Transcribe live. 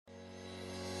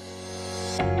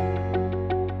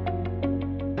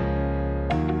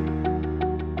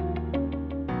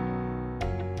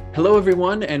Hello,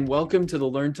 everyone, and welcome to the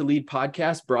Learn to Lead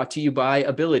podcast brought to you by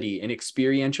Ability, an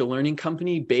experiential learning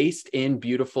company based in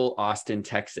beautiful Austin,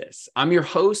 Texas. I'm your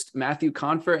host, Matthew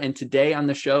Confer, and today on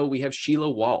the show, we have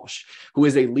Sheila Walsh, who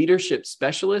is a leadership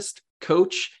specialist,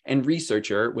 coach, and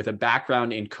researcher with a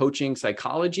background in coaching,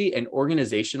 psychology, and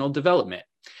organizational development.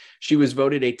 She was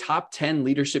voted a top 10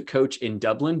 leadership coach in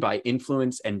Dublin by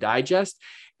Influence and Digest,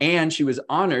 and she was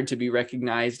honored to be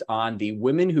recognized on the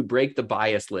Women Who Break the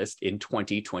Bias list in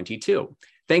 2022.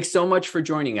 Thanks so much for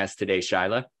joining us today,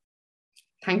 Sheila.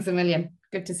 Thanks a million.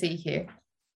 Good to see you here.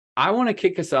 I want to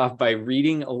kick us off by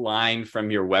reading a line from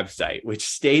your website, which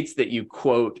states that you,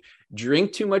 quote,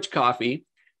 drink too much coffee,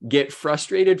 get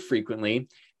frustrated frequently,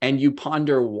 and you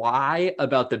ponder why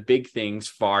about the big things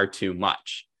far too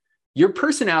much. Your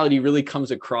personality really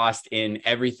comes across in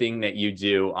everything that you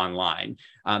do online.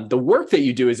 The work that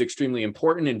you do is extremely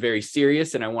important and very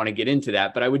serious, and I want to get into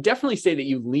that, but I would definitely say that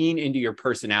you lean into your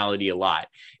personality a lot.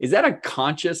 Is that a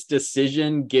conscious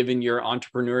decision given your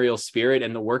entrepreneurial spirit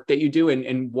and the work that you do?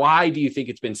 And why do you think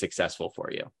it's been successful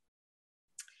for you?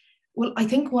 Well, I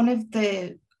think one of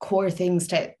the core things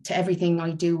to everything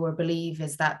I do or believe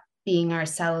is that being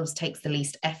ourselves takes the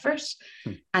least effort.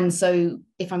 And so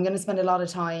if I'm going to spend a lot of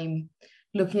time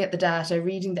looking at the data,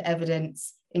 reading the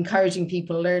evidence, encouraging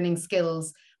people, learning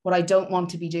skills, what I don't want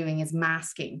to be doing is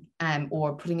masking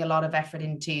or putting a lot of effort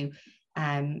into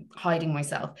hiding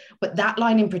myself. But that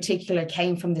line in particular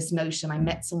came from this notion. I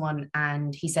met someone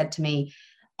and he said to me,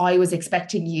 I was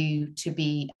expecting you to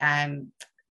be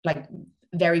like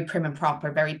very prim and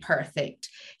proper, very perfect,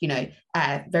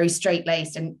 very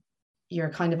straight-laced, and you're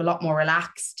kind of a lot more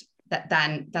relaxed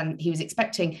than he was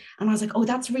expecting. And I was like, oh,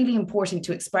 that's really important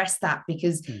to express that,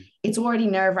 because it's already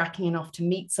nerve-wracking enough to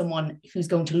meet someone who's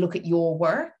going to look at your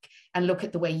work and look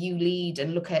at the way you lead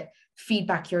and look at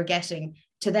feedback you're getting,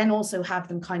 to then also have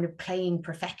them kind of playing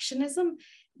perfectionism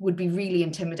would be really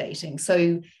intimidating.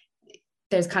 So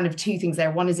there's kind of two things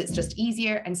there. One is it's just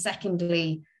easier. And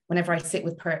secondly, whenever I sit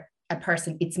with a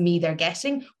person, it's me they're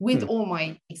getting with all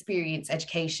my experience,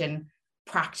 education,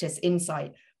 practice,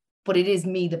 insight, but it is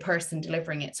me, the person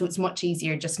delivering it. So it's much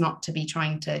easier just not to be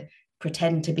trying to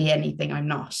pretend to be anything I'm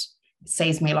not. It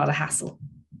saves me a lot of hassle.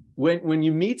 When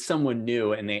you meet someone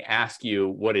new and they ask you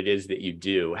what it is that you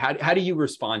do, how do you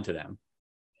respond to them?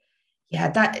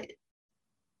 Yeah,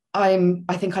 I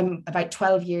think I'm about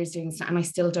 12 years doing this and I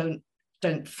still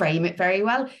don't frame it very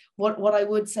well. What I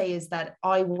would say is that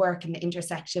I work in the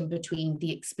intersection between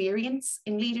the experience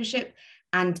in leadership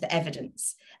and the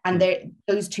evidence, and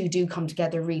those two do come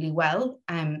together really well.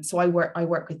 So I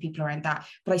work with people around that,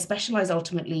 but I specialize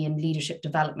ultimately in leadership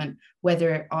development,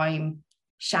 whether I'm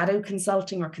shadow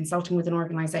consulting or consulting with an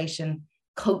organization,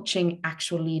 coaching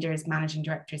actual leaders, managing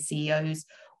directors, CEOs,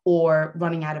 or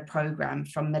running out a program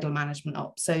from middle management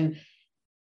up. So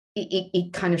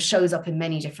it kind of shows up in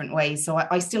many different ways. So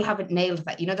I still haven't nailed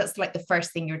that. That's like the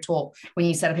first thing you're taught when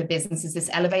you set up a business is this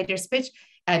elevator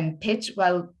pitch.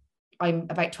 Well, I'm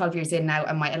about 12 years in now,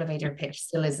 and my elevator pitch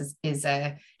still is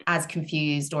as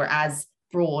confused or as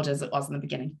broad as it was in the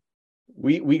beginning.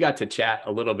 We got to chat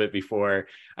a little bit before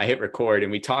I hit record,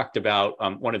 and we talked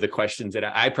about one of the questions that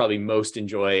I probably most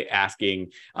enjoy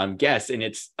asking guests, and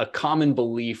it's a common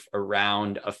belief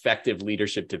around effective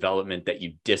leadership development that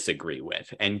you disagree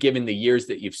with. And given the years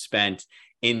that you've spent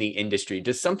in the industry,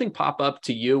 does something pop up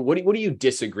to you? What do you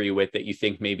disagree with that you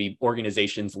think maybe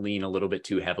organizations lean a little bit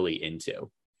too heavily into?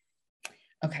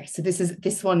 Okay, so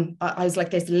this one, I was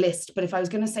like, there's a list, but if I was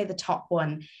going to say the top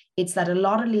one, it's that a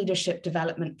lot of leadership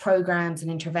development programs and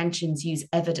interventions use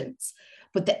evidence,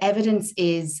 but the evidence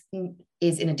is in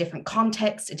a different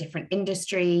context, a different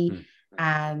industry,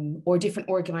 or a different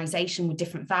organization with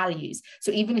different values.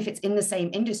 So even if it's in the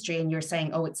same industry and you're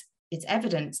saying, oh, it's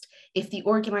evidenced, if the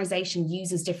organization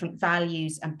uses different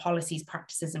values and policies,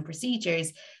 practices, and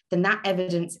procedures, then that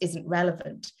evidence isn't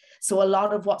relevant. So a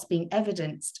lot of what's being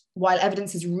evidenced, while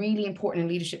evidence is really important in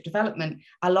leadership development,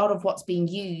 a lot of what's being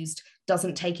used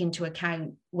doesn't take into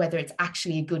account whether it's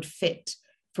actually a good fit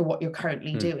for what you're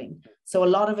currently doing. So a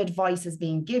lot of advice is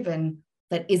being given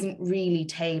that isn't really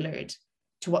tailored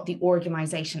to what the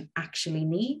organization actually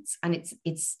needs. And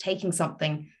it's taking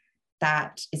something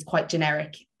that is quite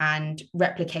generic and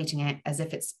replicating it as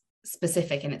if it's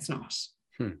specific, and it's not.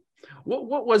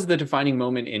 What was the defining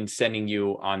moment in sending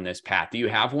you on this path? Do you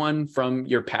have one from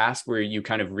your past where you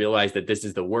kind of realized that this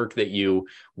is the work that you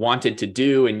wanted to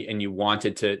do and you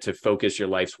wanted to focus your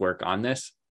life's work on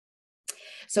this?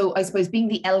 So I suppose being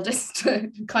the eldest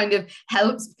kind of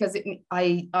helps, because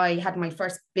I had my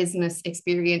first business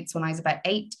experience when I was about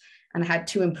 8, and I had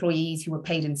 2 employees who were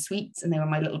paid in sweets, and they were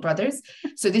my little brothers.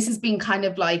 So this has been kind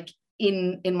of like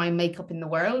in my makeup in the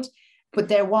world. But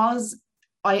there was,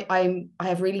 I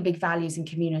have really big values in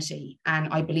community, and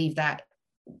I believe that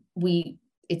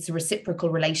it's a reciprocal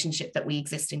relationship that we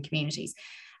exist in communities.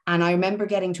 And I remember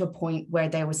getting to a point where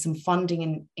there was some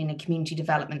funding in a community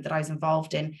development that I was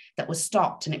involved in that was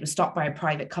stopped, and it was stopped by a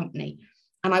private company.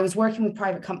 And I was working with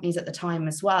private companies at the time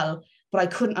as well, but I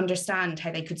couldn't understand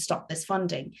how they could stop this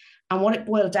funding. And what it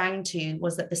boiled down to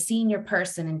was that the senior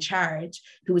person in charge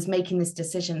who was making this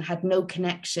decision had no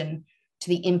connection to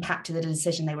the impact of the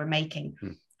decision they were making.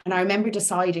 And I remember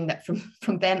deciding that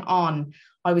from then on,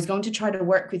 I was going to try to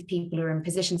work with people who are in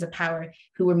positions of power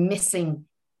who were missing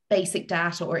basic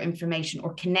data or information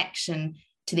or connection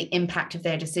to the impact of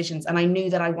their decisions. And I knew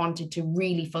that I wanted to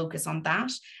really focus on that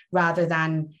rather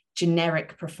than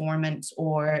generic performance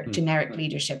or generic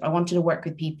leadership. I wanted to work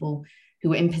with people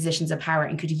who were in positions of power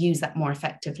and could use that more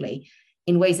effectively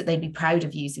in ways that they'd be proud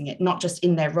of using it, not just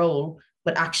in their role,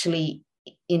 but actually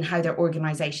in how their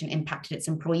organization impacted its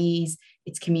employees,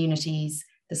 its communities,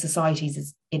 the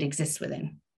societies it exists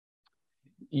within.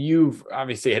 You've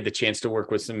obviously had the chance to work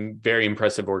with some very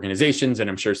impressive organizations, and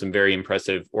I'm sure some very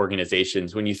impressive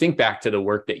organizations. When you think back to the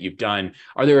work that you've done,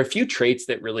 are there a few traits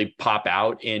that really pop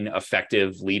out in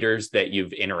effective leaders that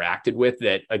you've interacted with,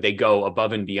 that they go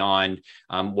above and beyond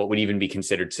what would even be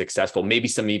considered successful? Maybe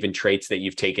some even traits that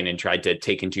you've taken and tried to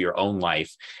take into your own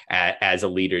life as a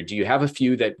leader. Do you have a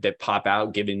few that pop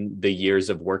out given the years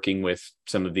of working with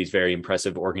some of these very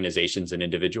impressive organizations and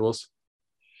individuals?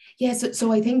 Yeah,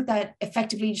 so I think that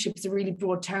effective leadership is a really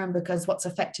broad term, because what's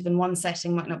effective in one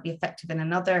setting might not be effective in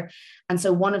another. And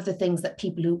so one of the things that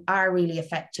people who are really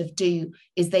effective do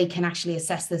is they can actually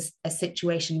assess a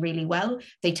situation really well.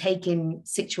 They take in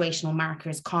situational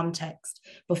markers, context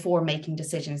before making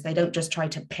decisions. They don't just try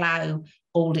to plow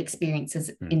old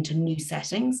experiences into new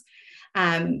settings.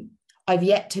 I've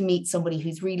yet to meet somebody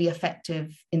who's really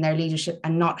effective in their leadership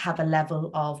and not have a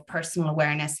level of personal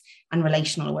awareness and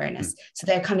relational awareness. So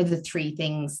they're kind of the 3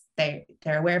 things. They're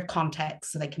aware of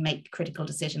context, so they can make critical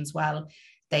decisions well.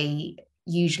 They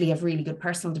usually have really good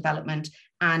personal development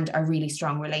and are really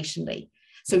strong relationally.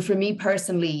 So for me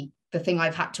personally, the thing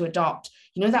I've had to adopt,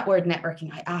 that word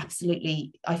networking,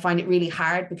 I find it really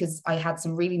hard, because I had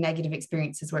some really negative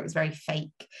experiences where it was very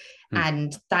fake.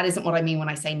 And that isn't what I mean when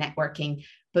I say networking,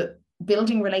 but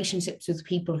building relationships with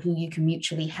people who you can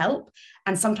mutually help.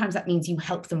 And sometimes that means you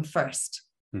help them first.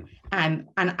 And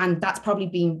that's probably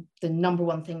been the number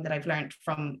one thing that I've learned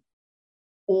from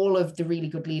all of the really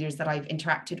good leaders that I've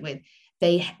interacted with.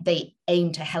 They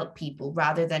aim to help people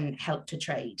rather than help to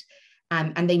trade.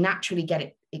 And they naturally get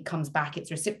it. It comes back, it's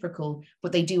reciprocal,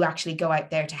 but they do actually go out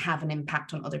there to have an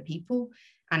impact on other people.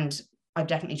 And I've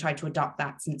definitely tried to adopt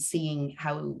that since seeing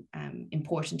how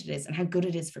important it is and how good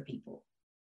it is for people.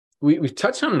 We've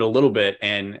touched on it a little bit,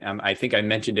 and I think I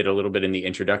mentioned it a little bit in the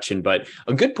introduction, but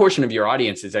a good portion of your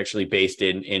audience is actually based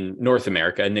in North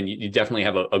America, and then you definitely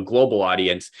have a global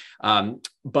audience.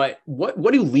 But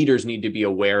what do leaders need to be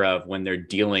aware of when they're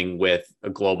dealing with a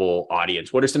global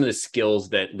audience? What are some of the skills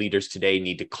that leaders today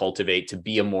need to cultivate to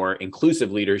be a more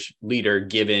inclusive leader,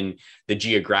 given the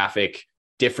geographic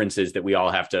differences that we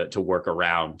all have to work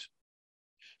around?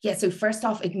 Yeah, so first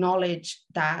off, acknowledge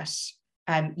that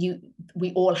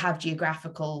we all have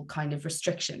geographical kind of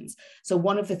restrictions. So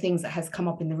one of the things that has come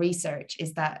up in the research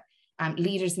is that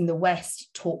leaders in the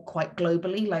West talk quite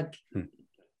globally, like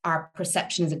our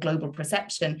perception is a global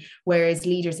perception, whereas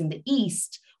leaders in the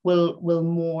East will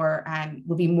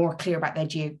be more clear about their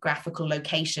geographical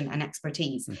location and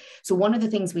expertise. So one of the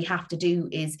things we have to do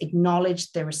is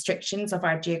acknowledge the restrictions of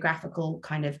our geographical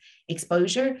kind of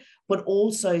exposure, but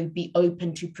also be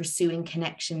open to pursuing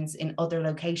connections in other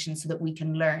locations so that we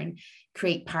can learn,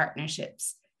 create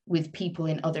partnerships with people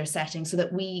in other settings, so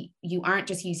that you aren't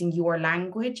just using your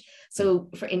language. So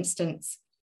for instance,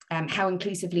 how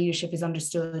inclusive leadership is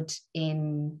understood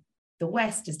in the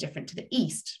West is different to the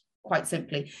East, quite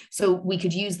simply. So we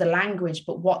could use the language,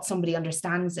 but what somebody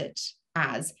understands it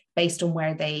as based on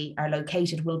where they are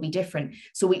located will be different.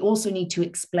 So we also need to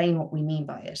explain what we mean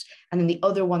by it. And then the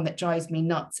other one that drives me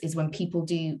nuts is when people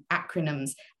do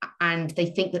acronyms and they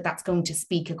think that that's going to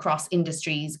speak across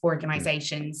industries,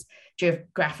 organizations,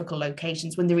 geographical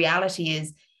locations, when the reality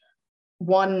is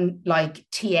one, like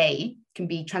TA can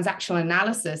be transactional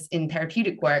analysis in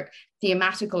therapeutic work,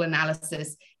 thematical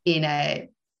analysis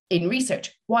in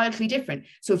research, wildly different.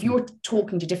 So if you're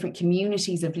talking to different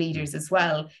communities of leaders as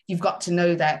well, you've got to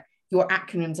know that your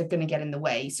acronyms are going to get in the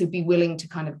way. So be willing to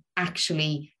kind of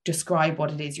actually describe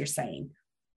what it is you're saying.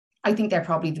 I think they're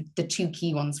probably the two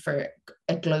key ones for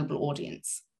a global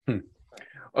audience.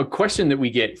 A question that we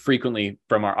get frequently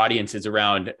from our audience is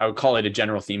around, I would call it a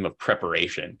general theme of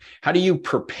preparation. How do you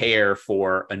prepare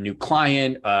for a new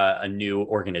client, a new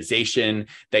organization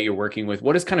that you're working with?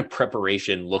 What does kind of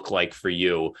preparation look like for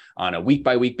you on a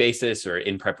week-by-week basis or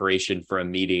in preparation for a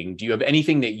meeting? Do you have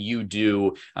anything that you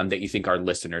do that you think our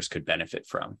listeners could benefit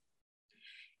from?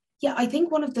 Yeah, I think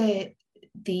one of the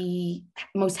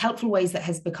most helpful ways that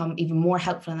has become even more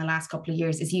helpful in the last couple of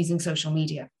years is using social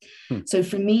media. So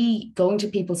for me, going to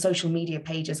people's social media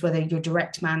pages, whether your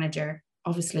direct manager,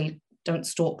 obviously don't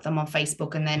stalk them on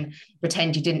Facebook and then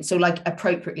pretend you didn't. So like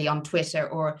appropriately on Twitter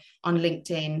or on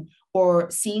LinkedIn, or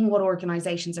seeing what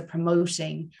organizations are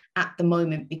promoting at the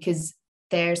moment, because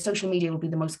their social media will be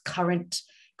the most current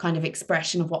kind of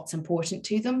expression of what's important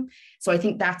to them. So I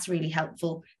think that's really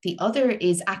helpful. The other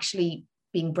is actually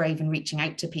being brave and reaching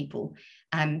out to people.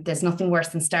 There's nothing worse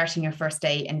than starting your first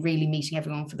day and really meeting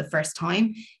everyone for the first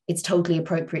time. It's totally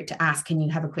appropriate to ask, can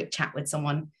you have a quick chat with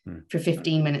someone for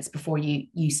 15 minutes before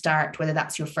you start, whether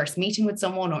that's your first meeting with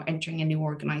someone or entering a new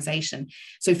organization.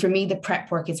 So for me, the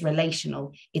prep work is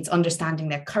relational. It's understanding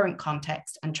their current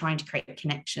context and trying to create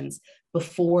connections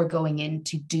before going in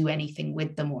to do anything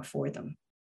with them or for them.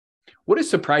 What has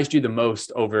surprised you the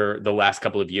most over the last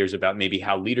couple of years about maybe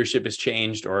how leadership has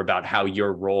changed or about how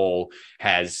your role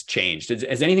has changed?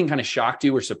 Has anything kind of shocked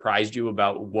you or surprised you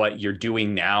about what you're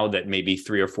doing now that maybe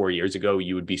 3 or 4 years ago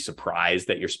you would be surprised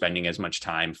that you're spending as much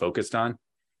time focused on?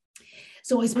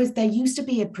 So I suppose there used to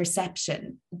be a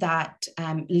perception that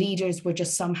leaders were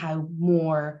just somehow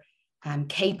more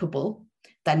capable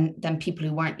than people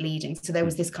who weren't leading. So there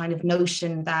was this kind of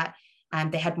notion that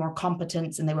they had more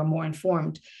competence and they were more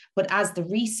informed. But as the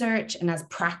research and as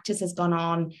practice has gone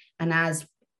on, and as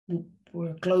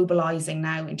we're globalizing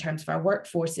now in terms of our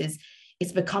workforces,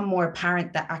 it's become more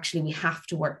apparent that actually we have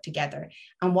to work together.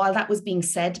 And while that was being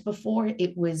said before,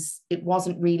 it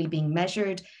wasn't really being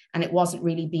measured and it wasn't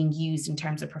really being used in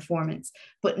terms of performance.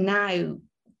 But now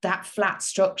that flat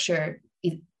structure,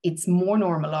 it's more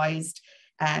normalized.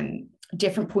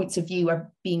 Different points of view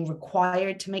are being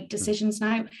required to make decisions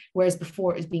now, whereas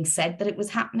before it was being said that it was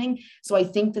happening. So I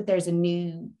think that there's a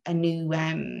new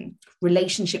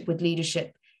relationship with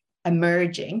leadership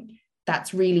emerging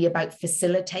that's really about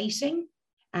facilitating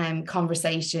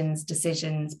conversations,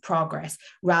 decisions, progress,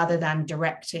 rather than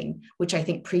directing, which I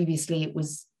think previously it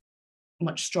was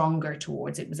much stronger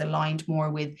towards. It was aligned more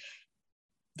with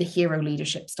the hero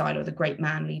leadership style or the great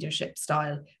man leadership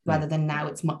style, rather than now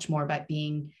it's much more about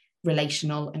being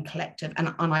relational and collective.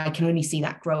 And I can only see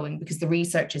that growing because the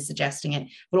research is suggesting it,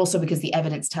 but also because the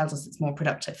evidence tells us it's more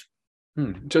productive.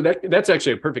 So that's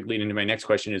actually a perfect lead into my next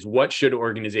question is, what should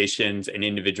organizations and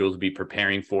individuals be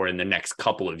preparing for in the next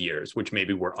couple of years, which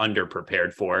maybe we're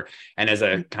underprepared for? And as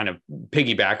a kind of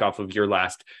piggyback off of your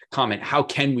last comment, how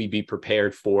can we be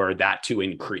prepared for that to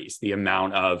increase the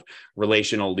amount of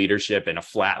relational leadership and a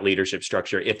flat leadership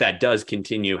structure? If that does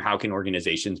continue, how can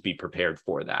organizations be prepared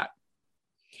for that?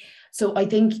 So I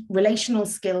think relational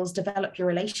skills, develop your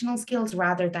relational skills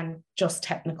rather than just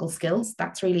technical skills.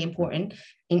 That's really important.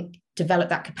 Develop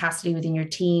that capacity within your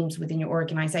teams, within your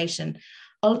organization.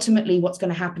 Ultimately, what's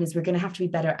going to happen is we're going to have to be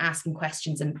better at asking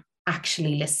questions and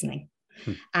actually listening.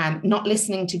 Not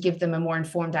listening to give them a more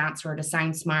informed answer or to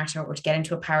sound smarter or to get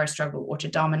into a power struggle or to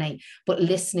dominate, but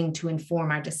listening to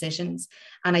inform our decisions.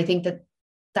 And I think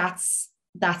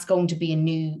that's going to be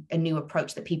a new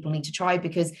approach that people need to try,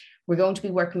 because we're going to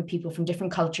be working with people from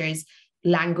different cultures,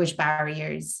 language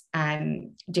barriers,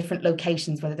 different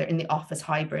locations, whether they're in the office,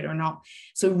 hybrid or not.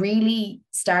 So really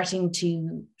starting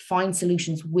to find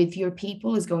solutions with your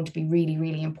people is going to be really,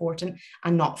 really important,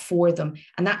 and not for them.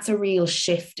 And that's a real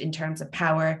shift in terms of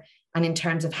power and in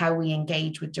terms of how we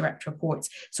engage with direct reports.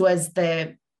 So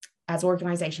as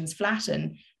organizations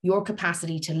flatten, your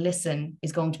capacity to listen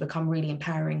is going to become really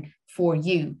empowering for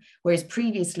you. Whereas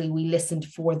previously we listened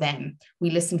for them.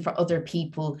 We listened for other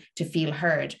people to feel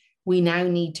heard. We now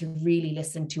need to really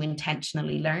listen to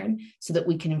intentionally learn so that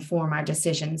we can inform our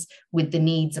decisions with the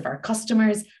needs of our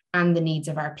customers and the needs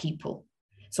of our people.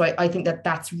 So I think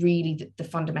that's really the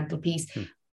fundamental piece.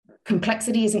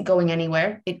 Complexity isn't going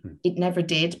anywhere. It never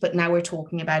did, but now we're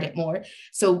talking about it more.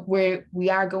 So we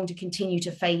are going to continue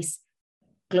to face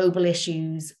global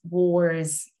issues,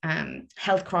 wars,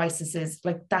 health crises,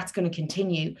 like that's going to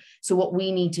continue. So what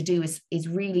we need to do is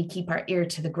really keep our ear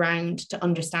to the ground to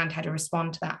understand how to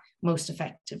respond to that most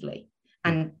effectively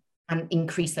and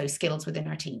increase those skills within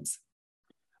our teams.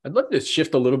 I'd love to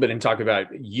shift a little bit and talk about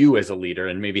you as a leader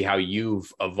and maybe how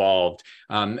you've evolved.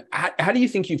 How do you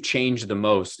think you've changed the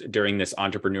most during this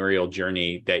entrepreneurial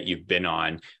journey that you've been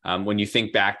on? When you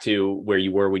think back to where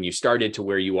you were when you started to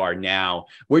where you are now,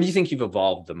 where do you think you've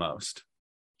evolved the most?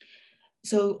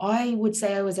 So I would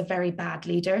say I was a very bad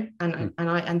leader, and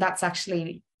that's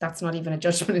not even a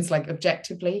judgment. It's like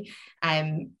objectively.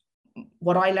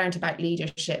 What I learned about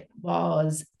leadership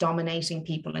was dominating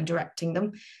people and directing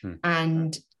them,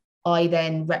 and I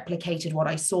then replicated what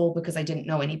I saw because I didn't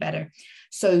know any better.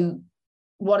 So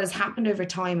what has happened over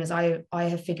time is I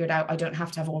have figured out I don't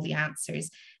have to have all the answers.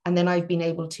 And then I've been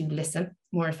able to listen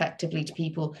more effectively to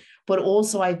people, but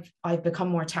also I've become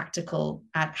more tactical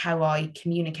at how I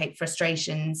communicate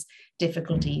frustrations,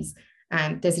 difficulties.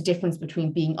 And there's a difference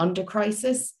between being under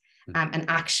crisis and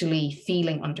actually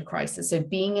feeling under crisis. So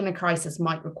being in a crisis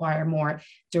might require more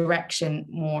direction,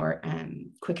 more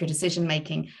quicker decision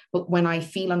making. But when I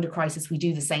feel under crisis, we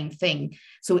do the same thing.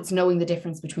 So it's knowing the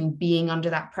difference between being under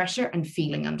that pressure and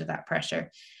feeling under that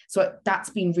pressure. So that's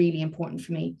been really important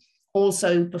for me.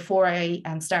 Also, before I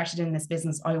started in this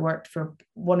business, I worked for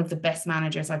one of the best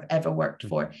managers I've ever worked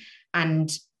for. And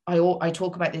I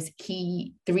talk about this.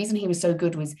 The reason he was so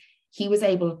good was he was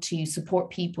able to support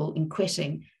people in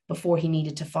quitting before he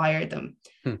needed to fire them,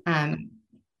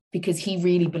 because he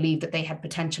really believed that they had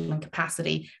potential and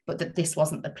capacity, but that this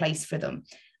wasn't the place for them.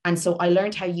 And so I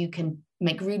learned how you can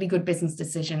make really good business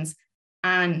decisions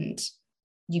and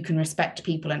you can respect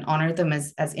people and honor them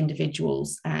as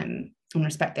individuals, and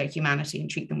respect their humanity and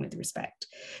treat them with respect.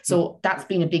 So that's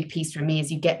been a big piece for me, is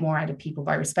you get more out of people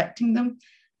by respecting them.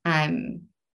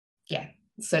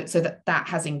 So that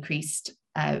has increased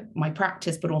my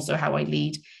practice, but also how I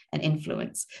lead and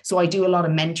influence. So I do a lot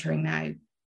of mentoring now.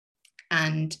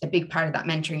 And a big part of that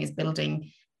mentoring is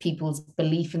building people's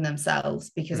belief in themselves,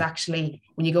 because actually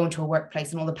when you go into a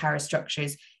workplace and all the power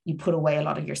structures, you put away a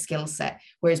lot of your skill set.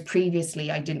 Whereas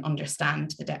previously I didn't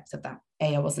understand the depth of that.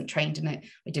 I wasn't trained in it.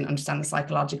 I didn't understand the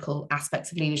psychological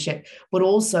aspects of leadership, but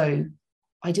also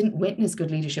I didn't witness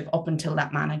good leadership up until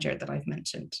that manager that I've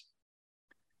mentioned.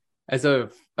 As a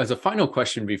final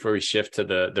question before we shift to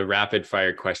the rapid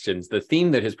fire questions, the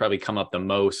theme that has probably come up the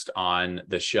most on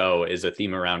the show is a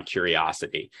theme around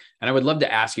curiosity. And I would love to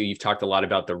ask you, you've talked a lot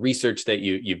about the research that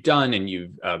you've done and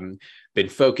you've been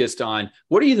focused on.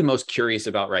 What are you the most curious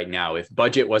about right now? If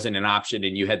budget wasn't an option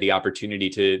and you had the opportunity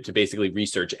to basically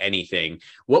research anything,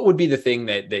 what would be the thing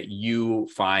that you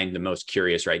find the most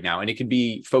curious right now? And it could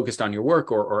be focused on your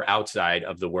work or outside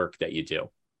of the work that you do.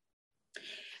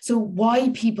 So why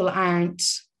people aren't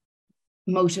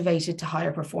motivated to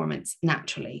higher performance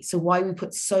naturally. So why we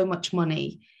put so much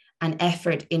money and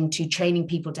effort into training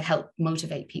people to help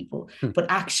motivate people. But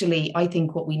actually, I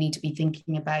think what we need to be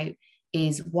thinking about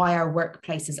is why our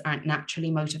workplaces aren't naturally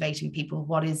motivating people.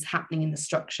 What is happening in the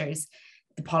structures,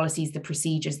 the policies, the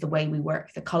procedures, the way we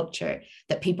work, the culture,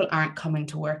 that people aren't coming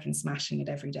to work and smashing it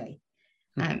every day.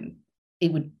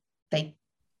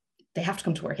 They have to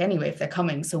come to work anyway if they're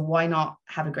coming. So why not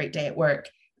have a great day at work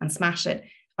and smash it?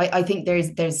 I think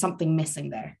there's something missing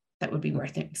there that would be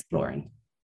worth exploring.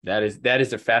 That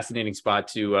is a fascinating spot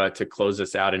to close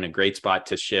us out, and a great spot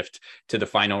to shift to the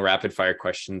final rapid fire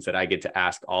questions that I get to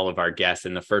ask all of our guests.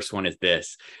 And the first one is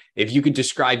this: if you could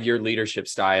describe your leadership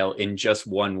style in just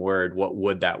one word, what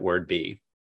would that word be?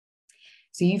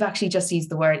 So you've actually just used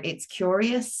the word. It's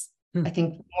curious. I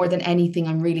think more than anything,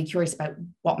 I'm really curious about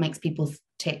what makes people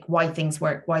tick, why things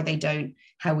work, why they don't,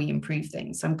 how we improve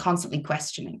things. So I'm constantly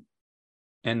questioning.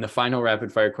 And the final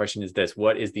rapid fire question is this: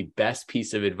 what is the best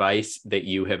piece of advice that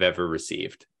you have ever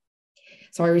received?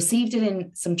 So I received it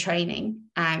in some training,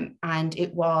 and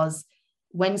it was,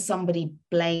 when somebody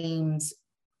blames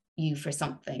you for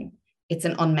something, it's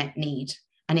an unmet need.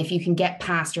 And if you can get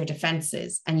past your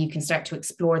defenses and you can start to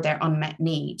explore their unmet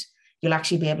need, you'll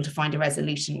actually be able to find a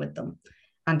resolution with them.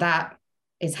 And that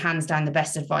is hands down the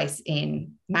best advice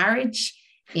in marriage,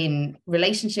 in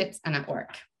relationships, and at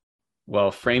work.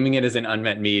 Well, framing it as an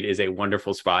unmet need is a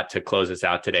wonderful spot to close us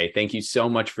out today. Thank you so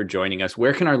much for joining us.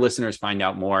 Where can our listeners find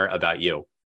out more about you?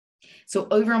 So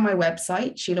over on my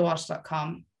website,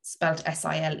 sheilawalsh.com, spelled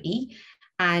SILE.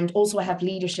 And also I have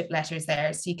leadership letters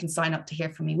there, so you can sign up to hear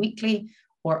from me weekly,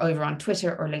 or over on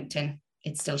Twitter or LinkedIn.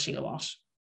 It's still Sheila Walsh.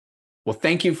 Well,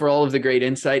 thank you for all of the great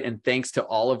insight, and thanks to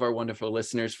all of our wonderful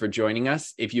listeners for joining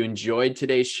us. If you enjoyed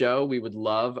today's show, we would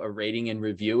love a rating and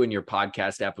review in your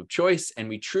podcast app of choice, and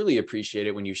we truly appreciate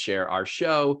it when you share our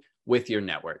show with your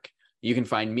network. You can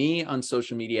find me on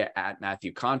social media at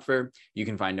Matthew Confer. You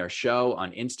can find our show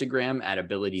on Instagram at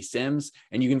Ability Sims,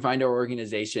 and you can find our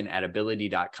organization at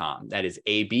abilitie.com. That is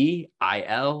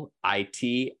ABILITIE.com.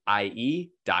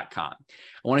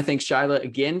 I want to thank Shyla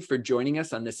again for joining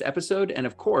us on this episode. And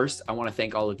of course, I want to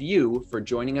thank all of you for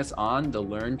joining us on the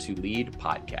Learn to Lead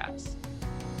podcast.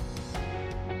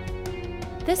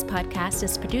 This podcast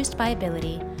is produced by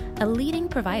Abilitie, a leading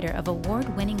provider of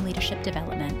award-winning leadership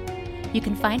development. You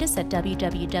can find us at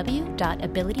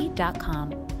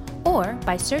www.abilitie.com or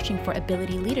by searching for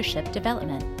Abilitie Leadership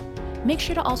Development. Make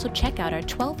sure to also check out our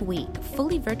 12-week,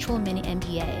 fully virtual mini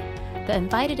MBA, the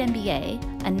Invited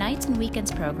MBA, a nights and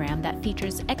weekends program that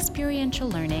features experiential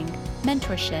learning,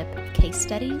 mentorship, case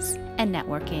studies, and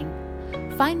networking.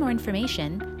 Find more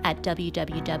information at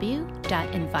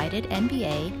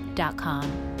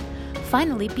www.invitedmba.com.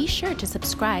 Finally, be sure to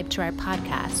subscribe to our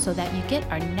podcast so that you get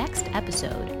our next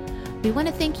episode. We want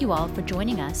to thank you all for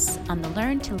joining us on the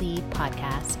Learn to Lead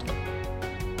podcast.